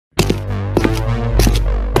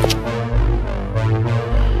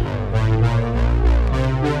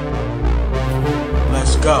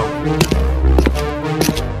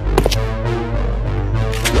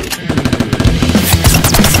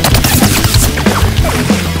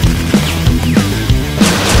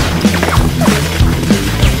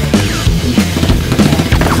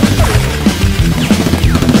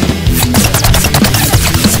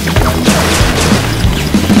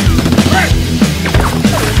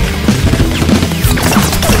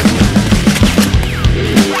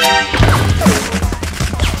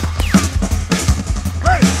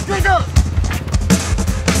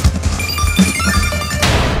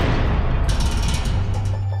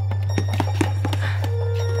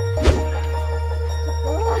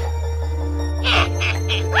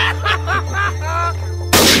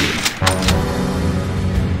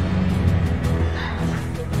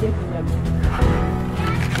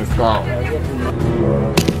Let's go.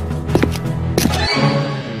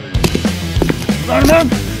 Spider-Man!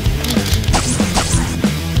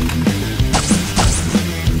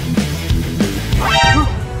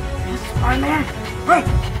 Spider-Man! Hey!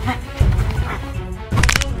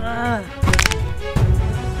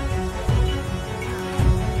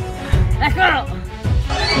 Let's go!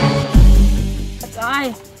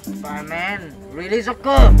 Guys, Spider-Man, really so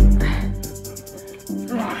cool!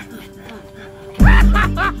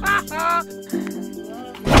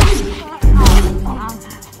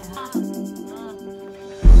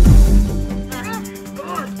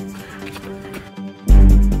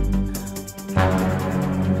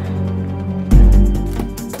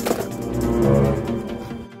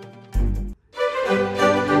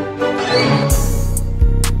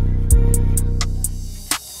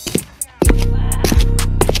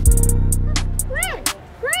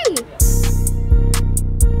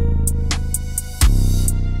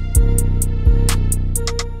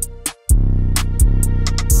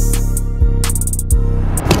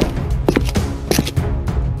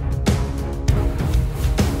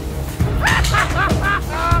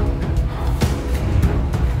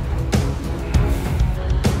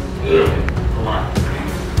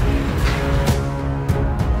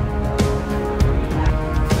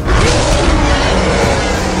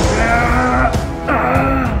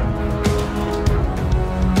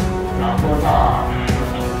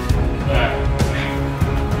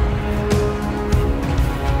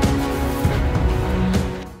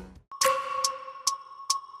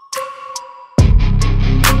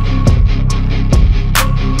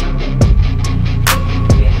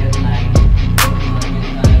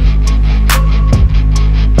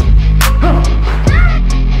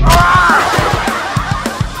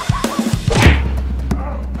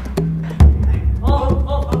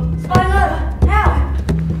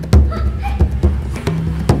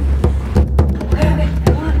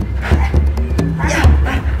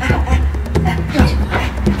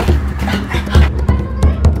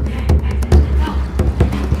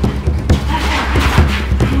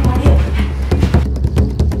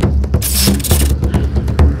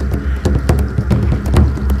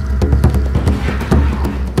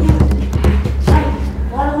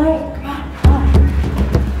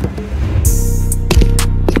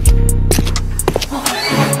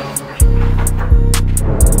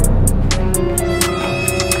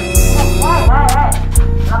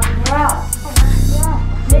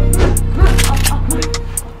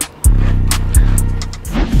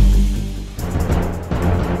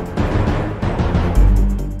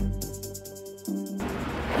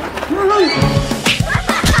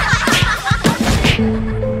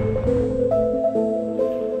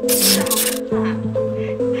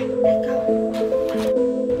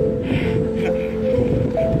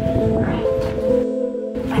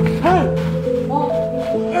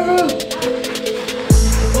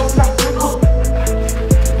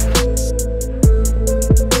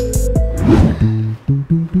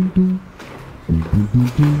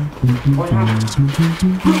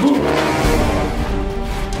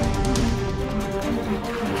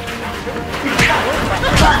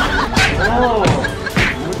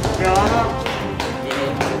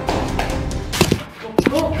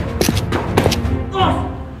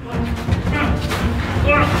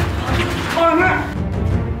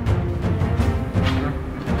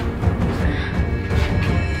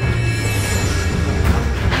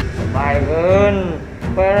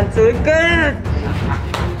 Parents good.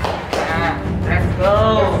 Let's go.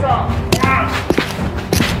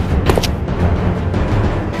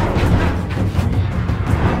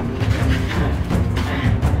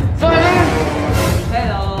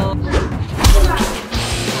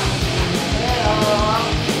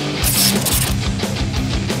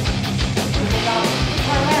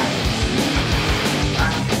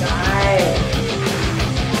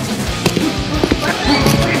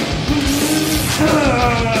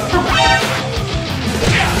 Hello.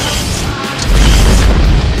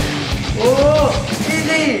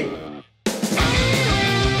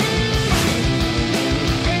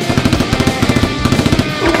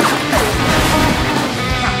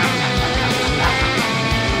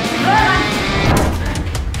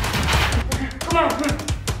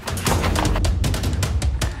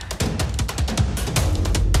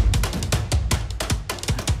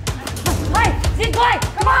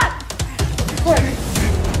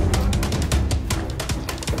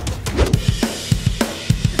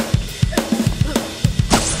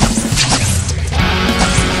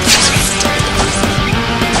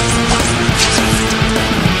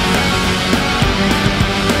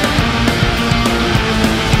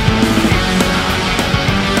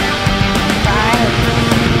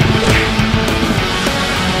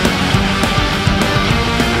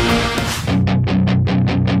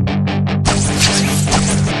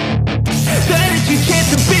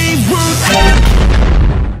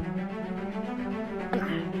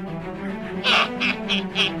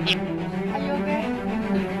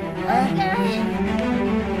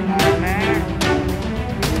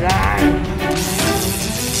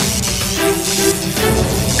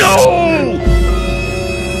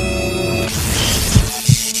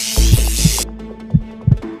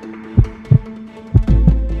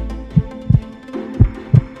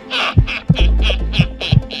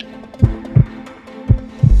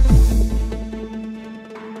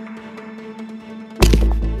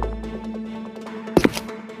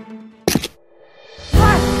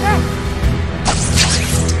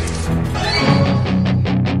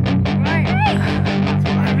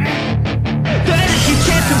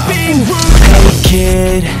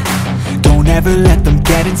 Kid, don't ever let them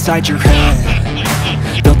get inside your head.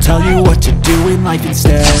 They'll tell you what to do in life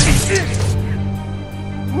instead.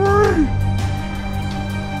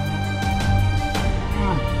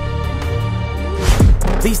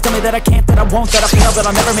 Please tell me that I can't, that I won't, that I fail, that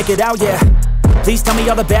I'll never make it out, yeah. Please tell me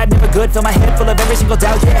all the bad, never good, fill my head full of every single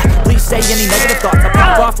doubt, yeah. Please say any negative thoughts, I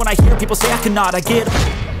pop off when I hear people say I cannot, I get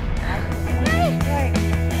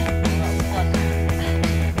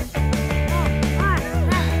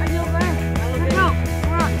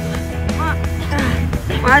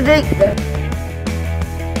Adik.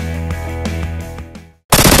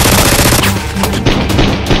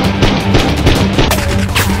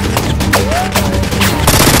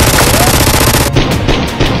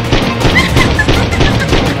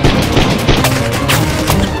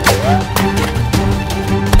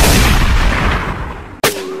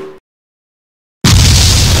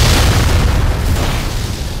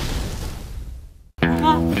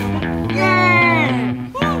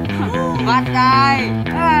 Badai.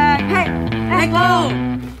 Hey, let's go.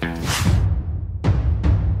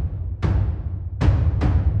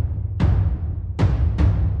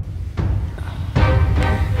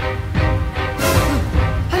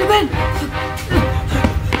 Hello Ben.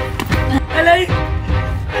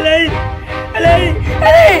 Hello.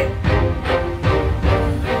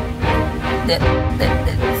 That's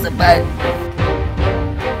sebab.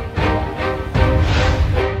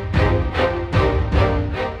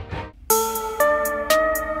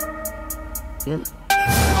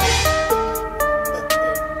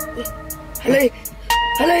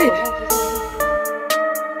 Hello.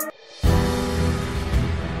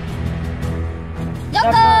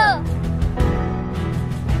 Joker.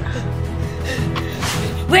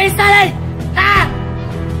 Where's Saleh? Ah!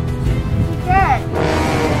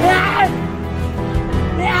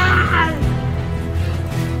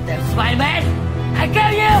 That's my man. I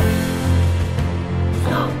kill you.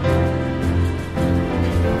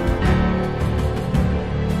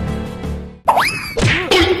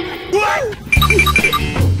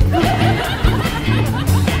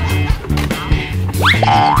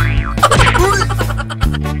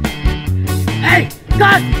 Hey,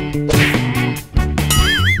 God!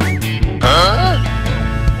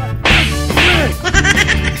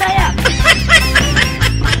 Saya!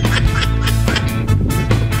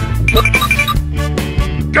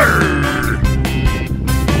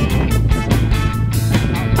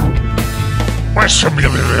 Pásame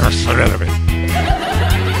a saberme.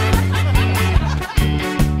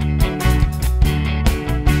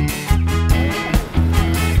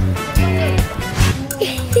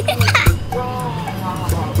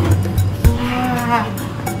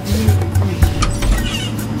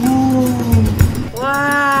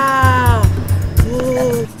 Wow!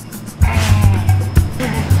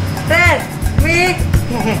 Ben, me.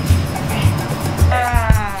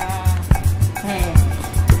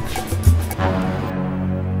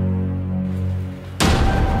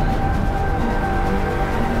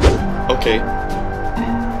 Okay.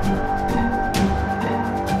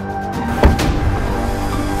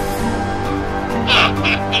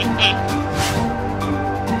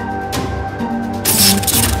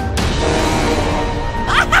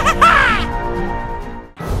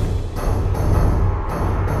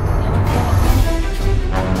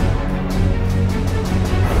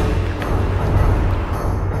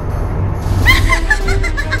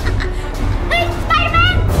 Hey,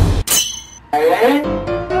 Spider-Man!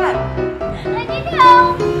 Let me go.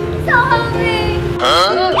 I'm so hungry.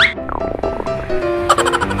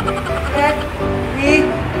 Ben, me.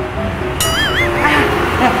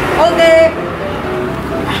 Okay.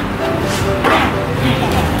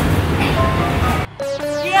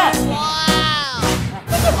 Yeah.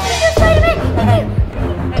 Spider-Man.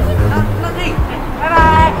 Nothing.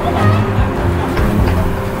 Bye-bye.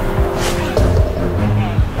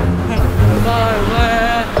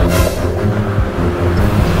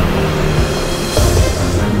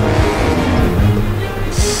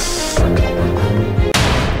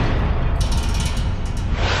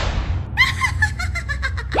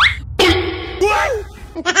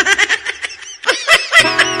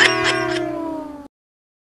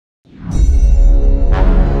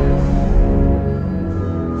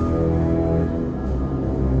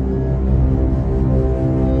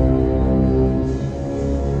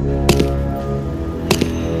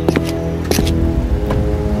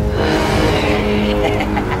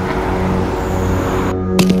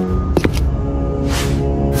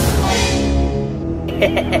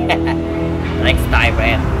 Next time,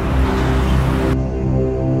 Ren.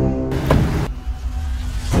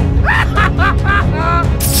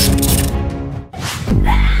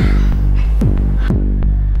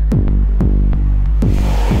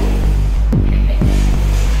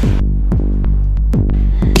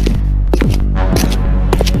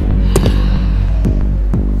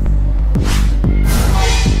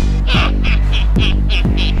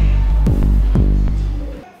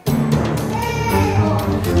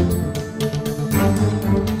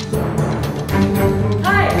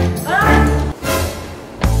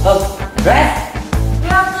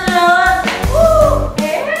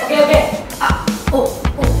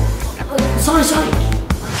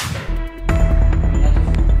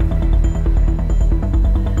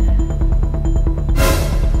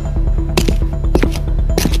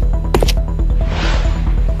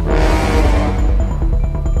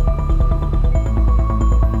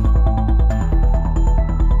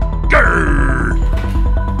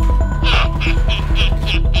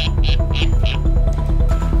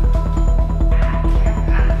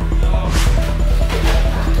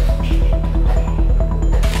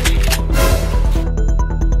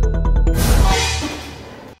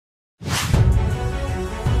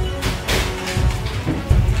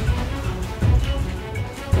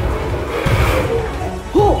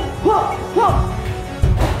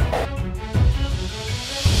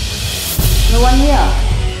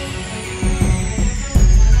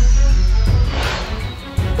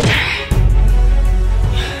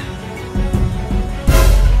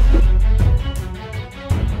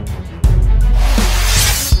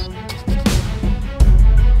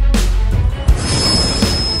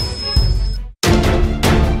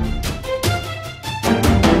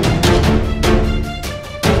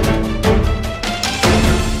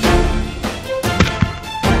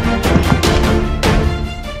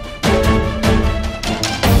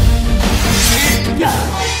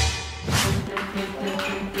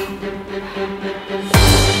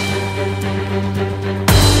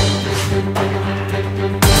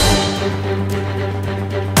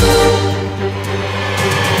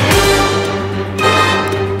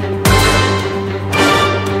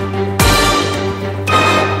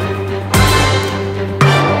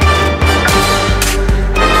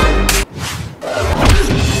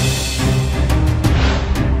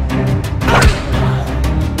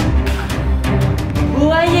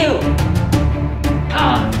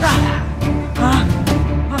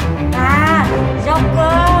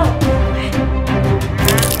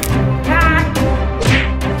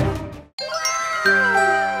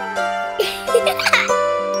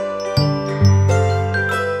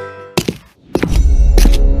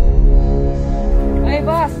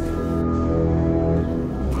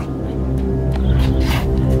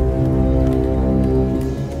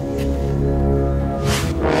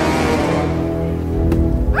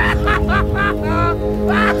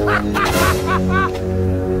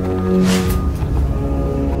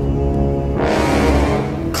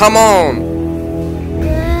 Come on!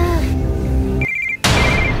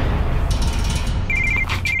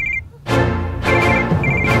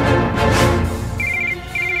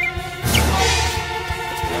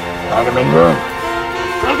 Target number.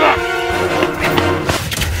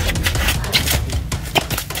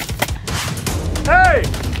 Hey!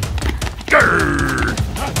 Grrr.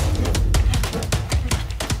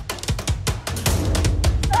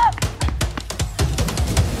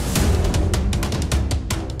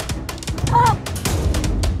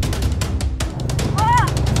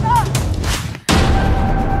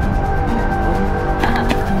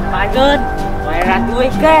 Magen, mainan gue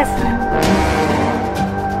guys.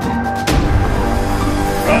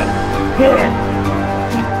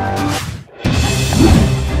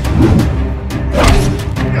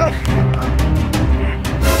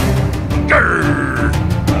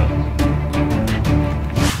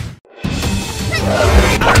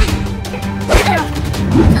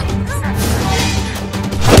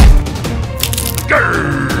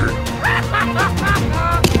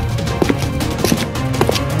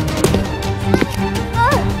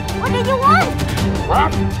 What did you want?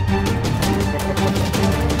 What?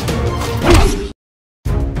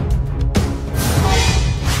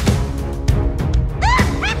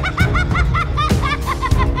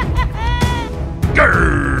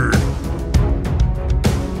 Grrr.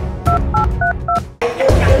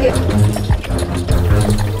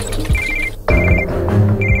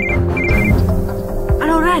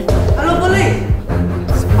 Halo Ren. Halo police.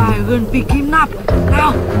 Spider bị kidnap.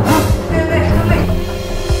 Nào.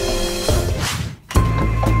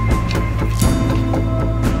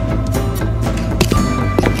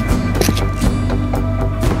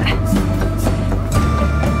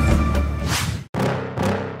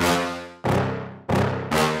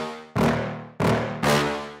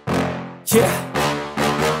 Yeah.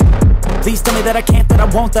 Please tell me that I can't, that I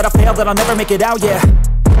won't, that I fail, that I'll never make it out, yeah.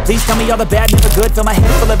 Please tell me all the bad, never good, fill my head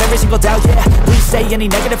full of every single doubt, yeah. Please say any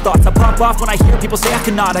negative thoughts, I pop off when I hear people say I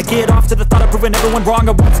cannot. I get off to the thought of proving everyone wrong,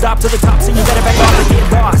 I won't stop to the top, so you better back off and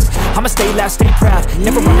get lost. I'ma stay loud, stay proud,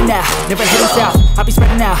 never running out, never heading south. I'll be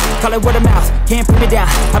spreading out, call it word of mouth, can't put me down,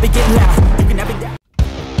 I'll be getting loud, you can never doubt.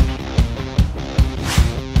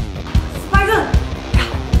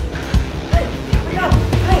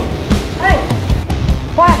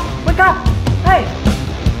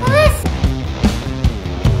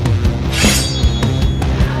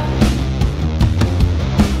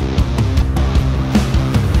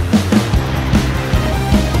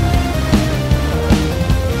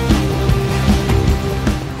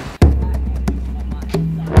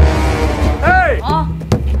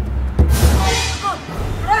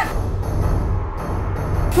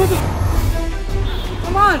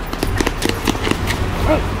 Come on!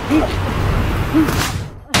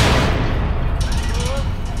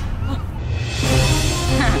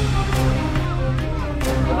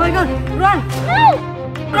 Oh my God! Run! No!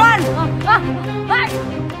 Run!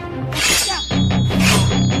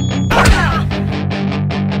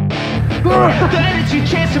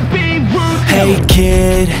 Hey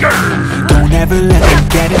kid, don't ever let them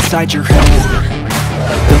get inside your head.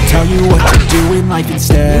 They'll tell you what to do in life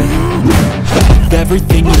instead of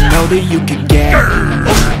everything you know that you can get.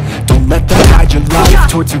 Don't let them guide your life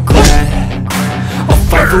towards regret. I'll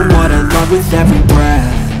fight for what I love with every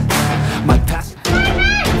breath. My past.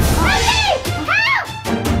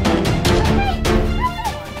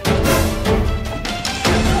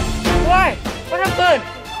 Why? What happened?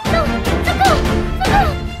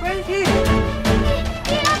 Where is he?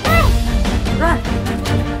 Run!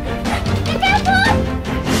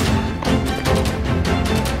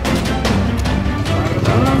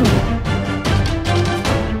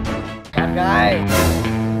 That guy.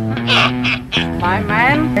 My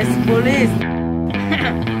man is police.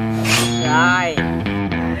 Guy.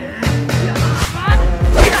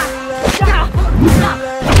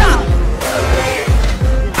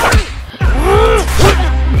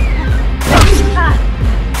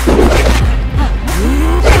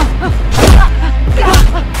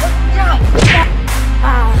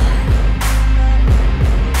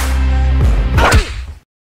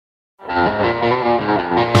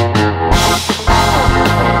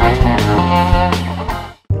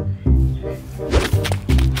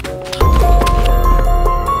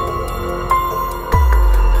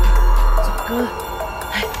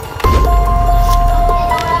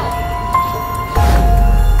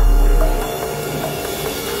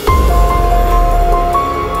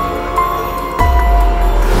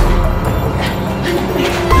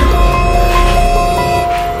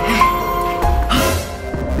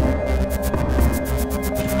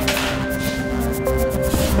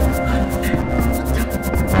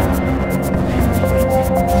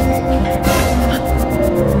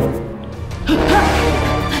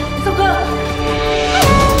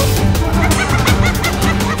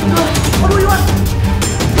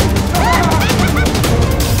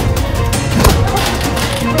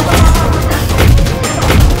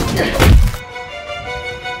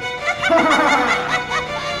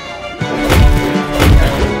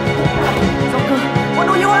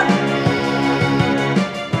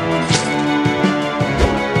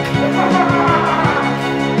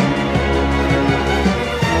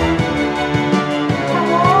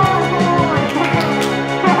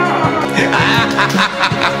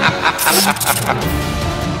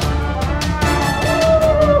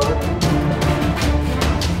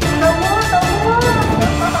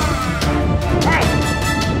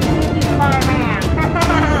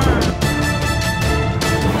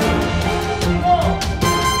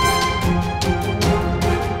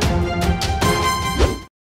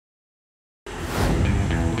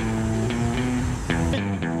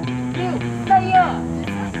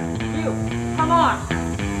 Come on!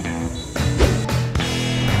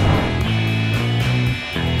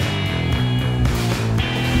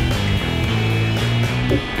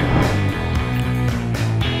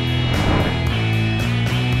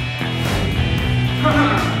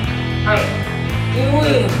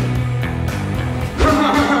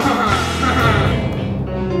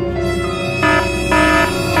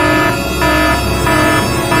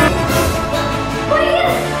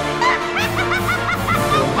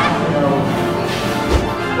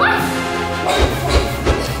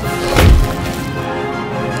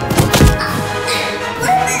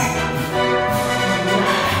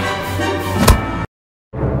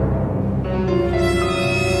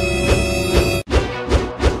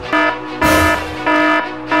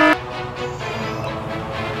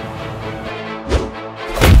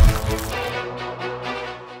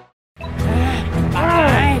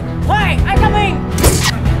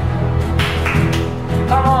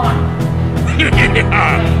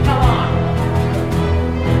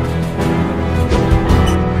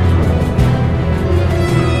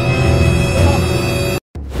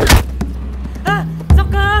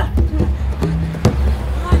 Soccer!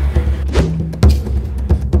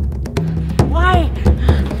 Why?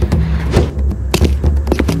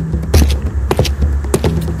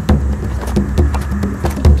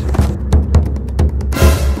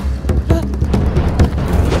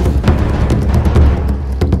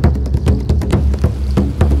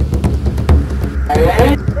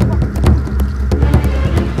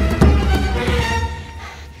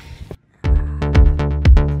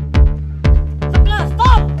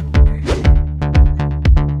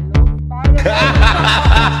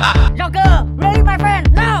 Joker, really, my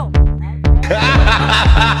friend? No!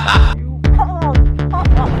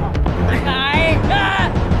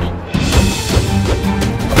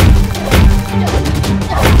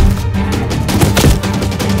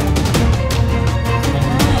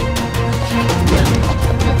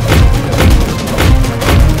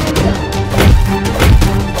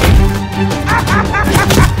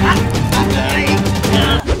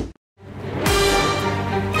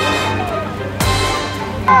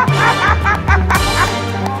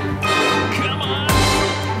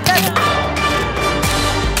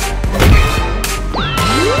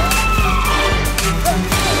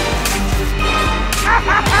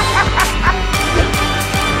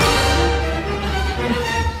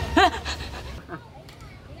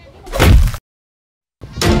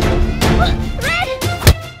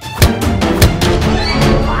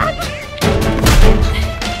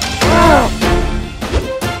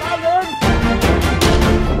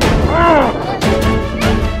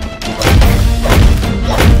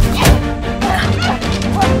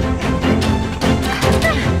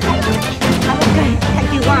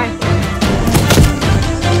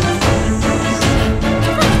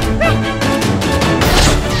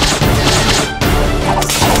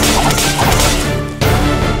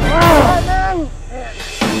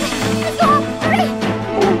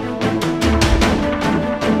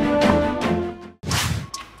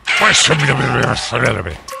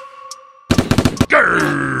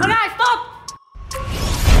 Guys, stop!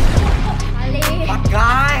 Ali, Bad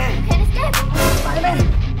guy. you can escape.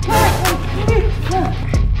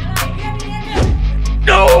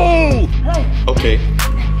 No! Okay.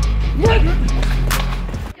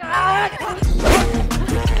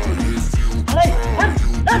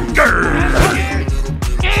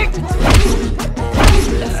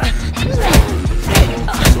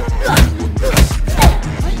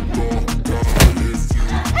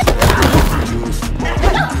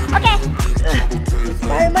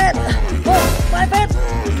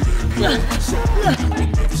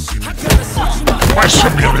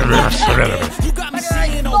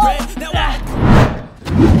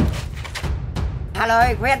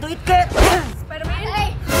 Hello, where do it get? Spider-Man.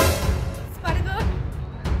 Hey. Spider-Man.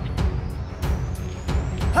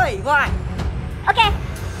 Hey, why? Okay.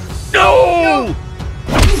 No!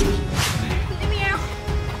 Let me out.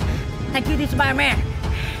 Thank you, this Spider-Man.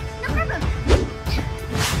 No problem.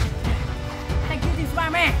 Thank you, this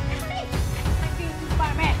Spider-Man. Thank you, this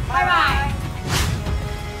Spider-Man. Bye-bye.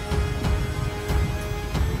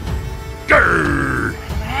 Grr.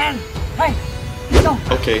 Man. Hey, go.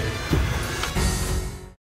 Okay.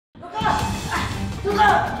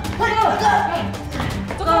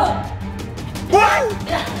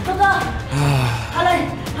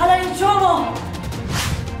 Alan in trouble.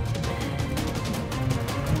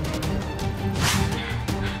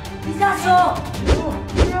 He's got so.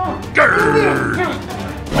 Grr.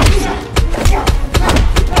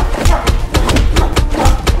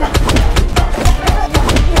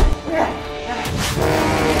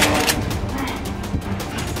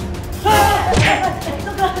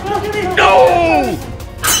 No!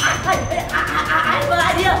 I have an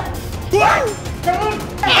idea.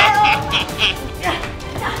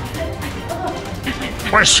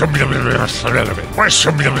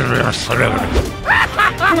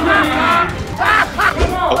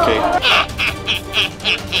 Okay.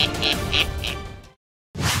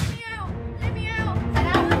 Let me out.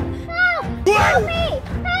 Help. Help me.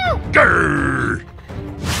 Help. Grr.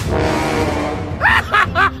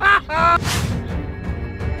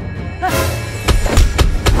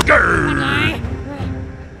 Grr.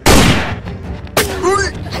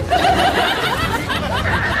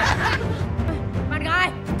 Bad guy,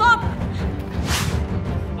 stop.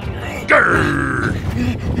 Grr.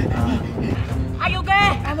 Are you okay?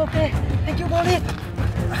 I'm okay. Thank you, police.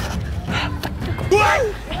 Help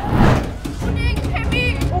me.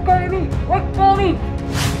 Okay, me. Wait for me.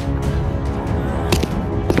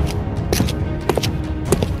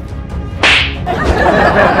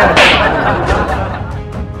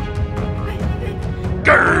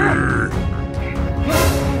 Grr.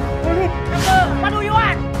 What do you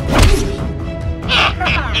want?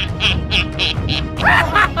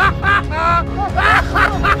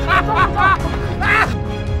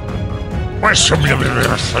 What's up,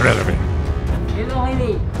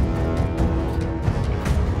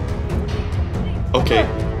 Okay.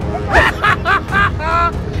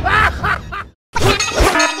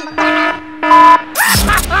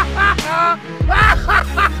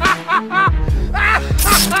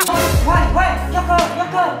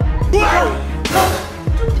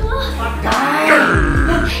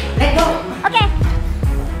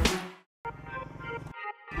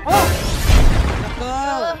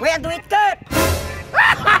 Where do it go?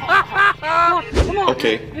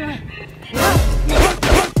 Okay.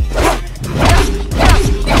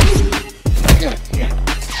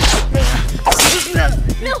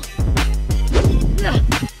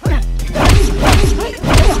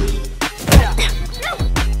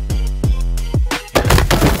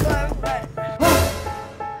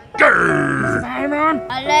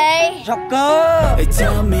 They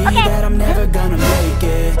tell me that I'm never gonna make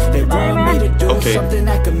it. They want me to do something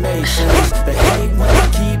that could make sense. They hate when I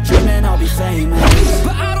keep dreaming I'll be famous,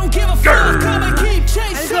 but I don't give a fuck, I'ma keep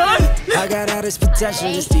chasing. I got all this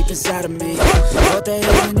potential just deep inside of me, but they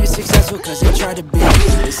hate when you're successful cause they try to be.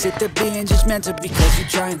 They sit there being judgmental because you're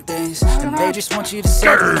trying things, and they just want you to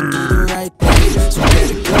settle and do the right thing. So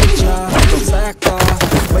get a good job, don't slack off.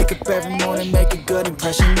 Wake up every morning, make a good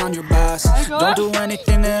impression on your boss. Don't do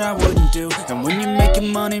anything that I wouldn't do, and when you're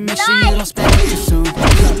making money, make sure you don't spend it too soon.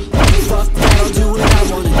 Fuck that, I'll do what I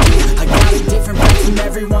wanna do. I got a different path from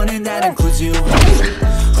everyone, and that includes you.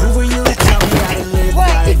 Who are you to tell me how to live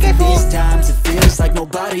life? In these times it feels like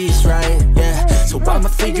nobody's right, yeah. So I'ma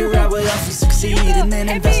figure out what else to succeed, and then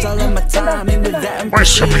invest all of my time into that and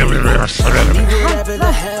proceed. Whatever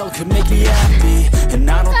the hell could make me happy, and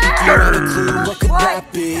I don't think you have a clue what could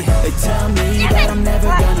that be. They tell me that I'm never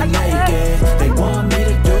gonna make it. They want me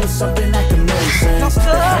to do something that can make sense. They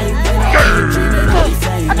hate when I keep dreaming I'll be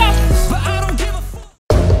famous, but I don't give a fuck.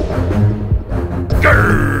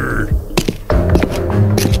 Grr.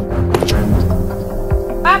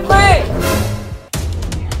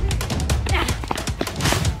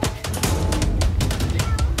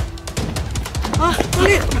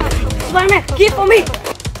 Play! Spider-Man, keep for me!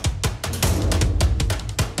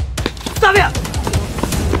 Stop here!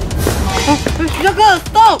 Sugar,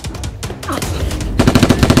 stop!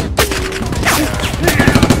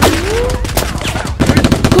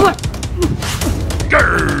 Come on!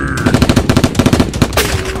 Grr.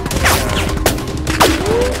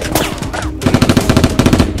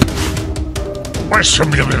 What's up,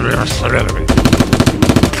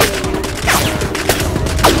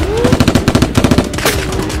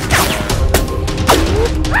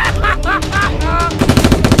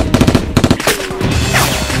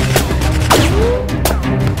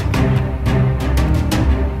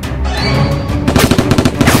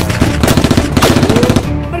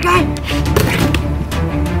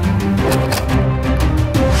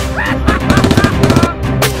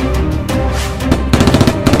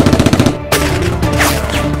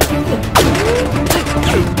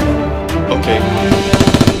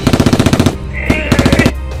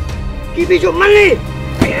 Give me your money!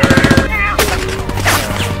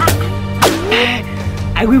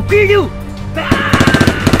 I will kill you!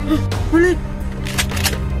 Money!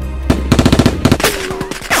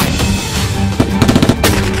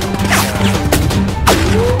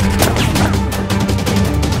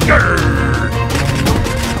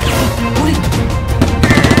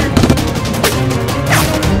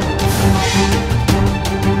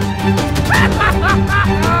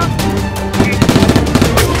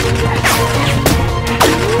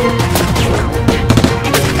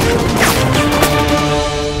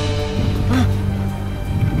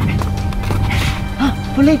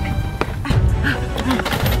 Police!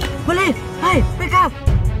 Police! Hey, wake up!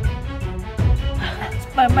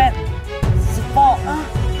 Spider-Man, support!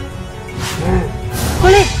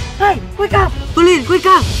 Police! Hey, wake up! Police, wake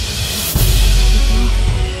up!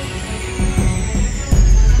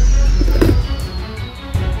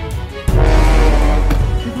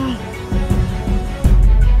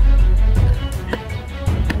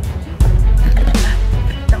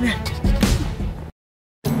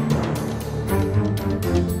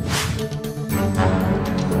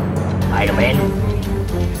 Spider-Man.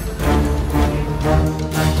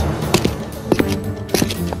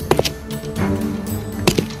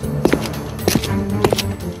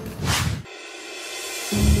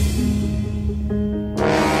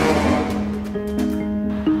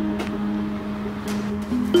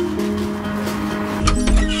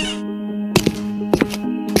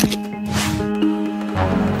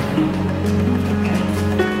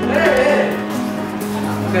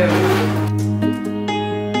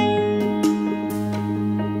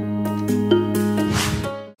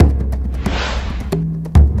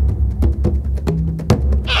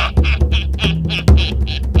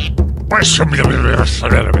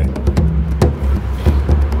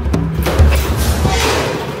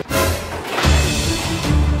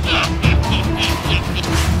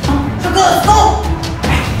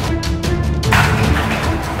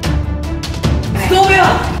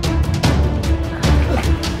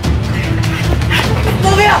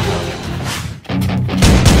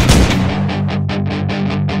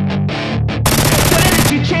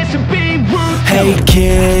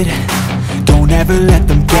 kid, don't ever let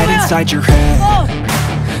them get inside your head.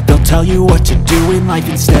 They'll tell you what to do in life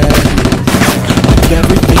instead of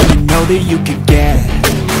everything you know that you could get.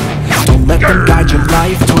 Don't let them guide your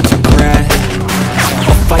life towards regret.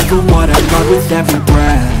 I'll fight for what I love with every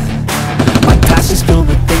breath. My past is filled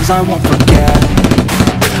with things I won't forget.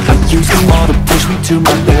 I use them all to push me to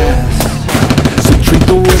my best. So treat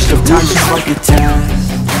the worst of times just like a test.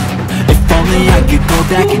 If only I could go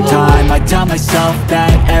back in time, I'd tell myself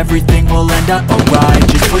that everything will end up alright.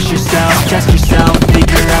 Just push yourself, test yourself,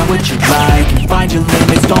 figure out what you like, and find your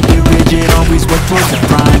limits, don't be rigid, always work towards a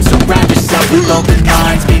prime. Surround yourself with open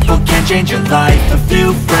minds, people can change your life. A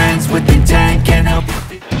few friends with intent can help you.